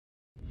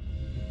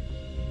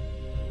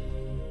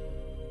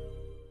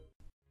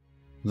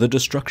The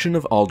destruction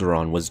of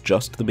Alderaan was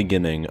just the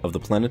beginning of the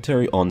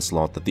planetary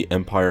onslaught that the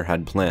Empire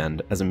had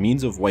planned as a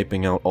means of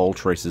wiping out all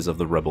traces of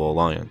the Rebel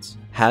Alliance.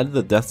 Had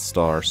the Death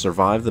Star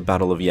survived the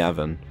Battle of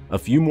Yavin, a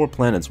few more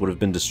planets would have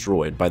been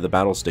destroyed by the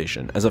battle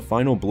station as a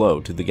final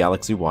blow to the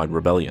galaxy-wide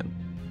rebellion.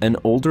 An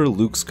older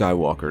Luke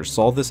Skywalker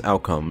saw this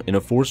outcome in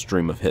a Force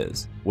dream of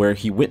his, where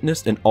he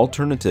witnessed an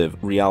alternative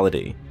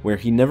reality where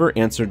he never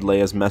answered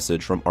Leia's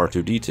message from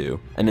R2-D2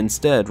 and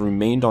instead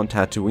remained on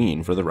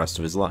Tatooine for the rest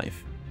of his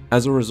life.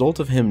 As a result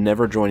of him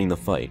never joining the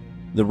fight,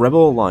 the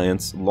Rebel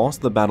Alliance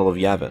lost the Battle of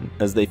Yavin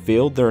as they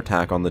failed their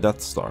attack on the Death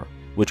Star,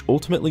 which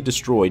ultimately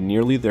destroyed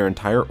nearly their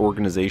entire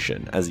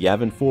organization as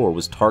Yavin 4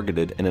 was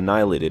targeted and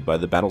annihilated by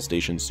the battle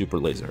station's super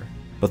laser.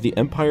 But the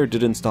Empire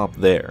didn't stop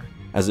there,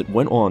 as it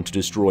went on to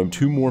destroy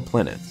 2 more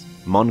planets,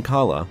 Mon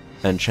Cala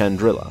and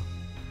Chandrila.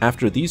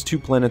 After these 2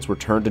 planets were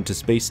turned into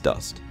space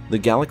dust, the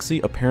galaxy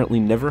apparently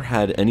never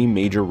had any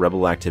major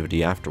rebel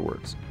activity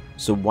afterwards.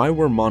 So why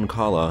were Mon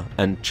Cala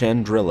and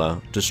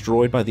Chandrila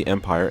destroyed by the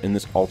Empire in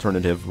this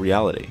alternative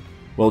reality?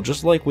 Well,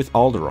 just like with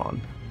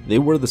Alderaan, they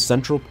were the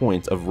central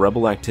points of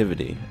rebel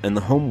activity and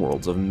the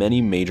homeworlds of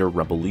many major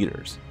rebel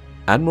leaders.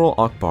 Admiral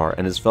Akbar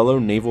and his fellow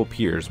naval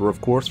peers were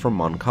of course from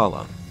Mon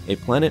Cala, a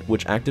planet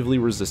which actively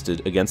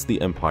resisted against the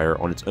Empire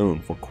on its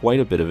own for quite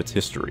a bit of its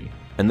history,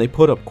 and they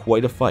put up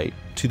quite a fight,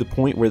 to the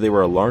point where they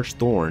were a large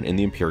thorn in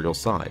the Imperial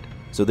side,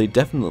 so they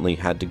definitely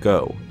had to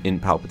go,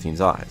 in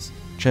Palpatine's eyes.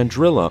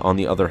 Chandrila, on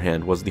the other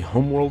hand, was the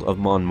homeworld of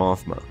Mon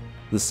Mothma,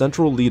 the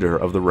central leader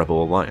of the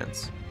Rebel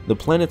Alliance. The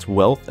planet's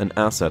wealth and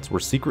assets were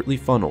secretly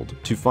funneled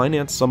to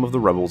finance some of the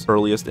rebels'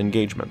 earliest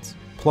engagements.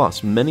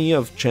 Plus, many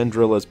of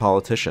Chandrila's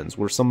politicians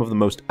were some of the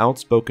most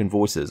outspoken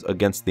voices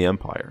against the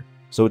Empire,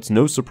 so it's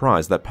no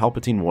surprise that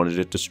Palpatine wanted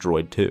it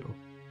destroyed too.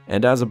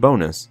 And as a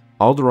bonus,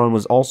 Alderaan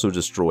was also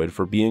destroyed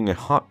for being a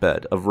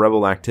hotbed of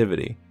rebel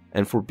activity,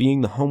 and for being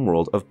the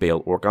homeworld of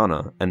Bail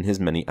Organa and his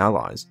many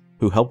allies,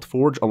 who helped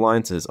forge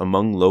alliances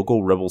among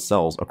local rebel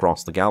cells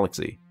across the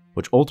galaxy,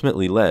 which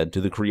ultimately led to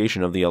the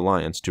creation of the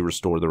Alliance to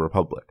restore the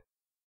Republic.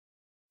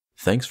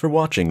 Thanks for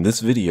watching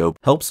this video.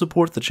 Help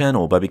support the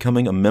channel by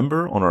becoming a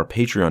member on our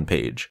Patreon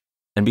page,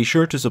 and be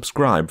sure to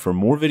subscribe for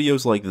more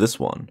videos like this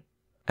one.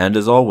 And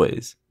as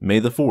always, may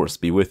the Force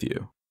be with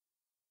you.